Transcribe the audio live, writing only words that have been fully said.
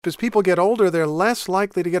As people get older, they're less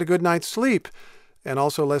likely to get a good night's sleep and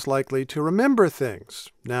also less likely to remember things.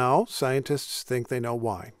 Now, scientists think they know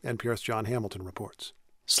why. NPR's John Hamilton reports.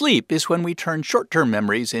 Sleep is when we turn short-term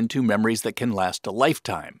memories into memories that can last a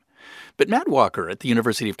lifetime. But Matt Walker at the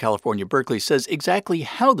University of California, Berkeley says exactly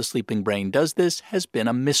how the sleeping brain does this has been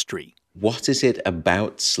a mystery. What is it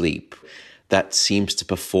about sleep that seems to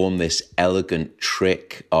perform this elegant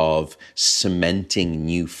trick of cementing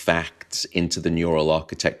new facts into the neural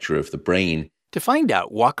architecture of the brain? To find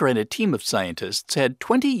out, Walker and a team of scientists had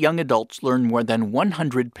 20 young adults learn more than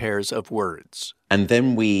 100 pairs of words. And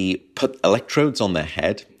then we put electrodes on their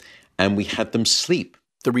head and we had them sleep.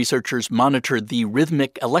 The researchers monitored the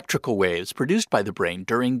rhythmic electrical waves produced by the brain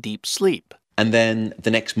during deep sleep. And then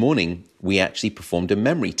the next morning, we actually performed a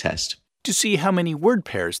memory test to see how many word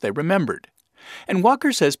pairs they remembered. And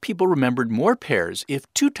Walker says people remembered more pairs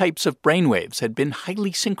if two types of brainwaves had been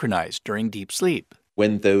highly synchronized during deep sleep.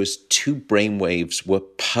 When those two brainwaves were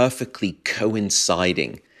perfectly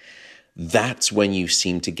coinciding, that's when you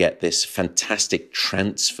seem to get this fantastic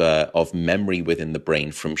transfer of memory within the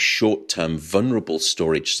brain from short-term vulnerable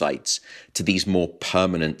storage sites to these more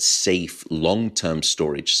permanent, safe, long-term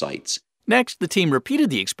storage sites. Next, the team repeated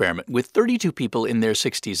the experiment with 32 people in their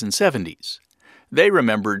 60s and 70s. They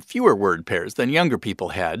remembered fewer word pairs than younger people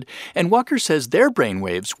had, and Walker says their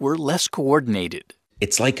brainwaves were less coordinated.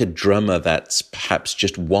 It's like a drummer that's perhaps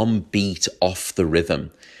just one beat off the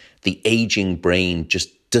rhythm. The aging brain just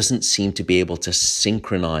doesn't seem to be able to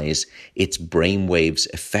synchronize its brainwaves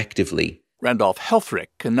effectively. Randolph Helfrich,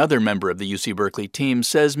 another member of the UC Berkeley team,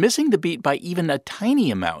 says missing the beat by even a tiny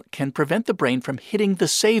amount can prevent the brain from hitting the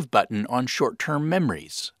save button on short-term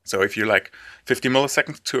memories. So if you're like 50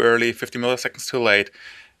 milliseconds too early, 50 milliseconds too late,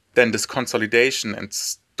 then this consolidation and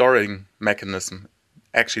storing mechanism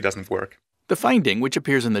actually doesn't work. The finding, which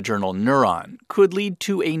appears in the journal Neuron, could lead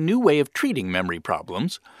to a new way of treating memory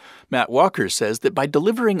problems. Matt Walker says that by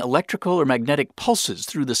delivering electrical or magnetic pulses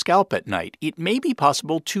through the scalp at night, it may be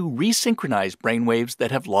possible to resynchronize brainwaves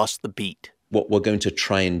that have lost the beat. What we're going to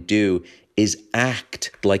try and do is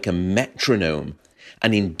act like a metronome,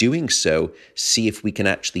 and in doing so, see if we can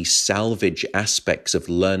actually salvage aspects of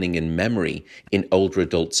learning and memory in older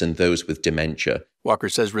adults and those with dementia. Walker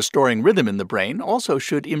says restoring rhythm in the brain also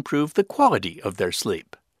should improve the quality of their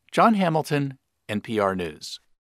sleep. John Hamilton, NPR News.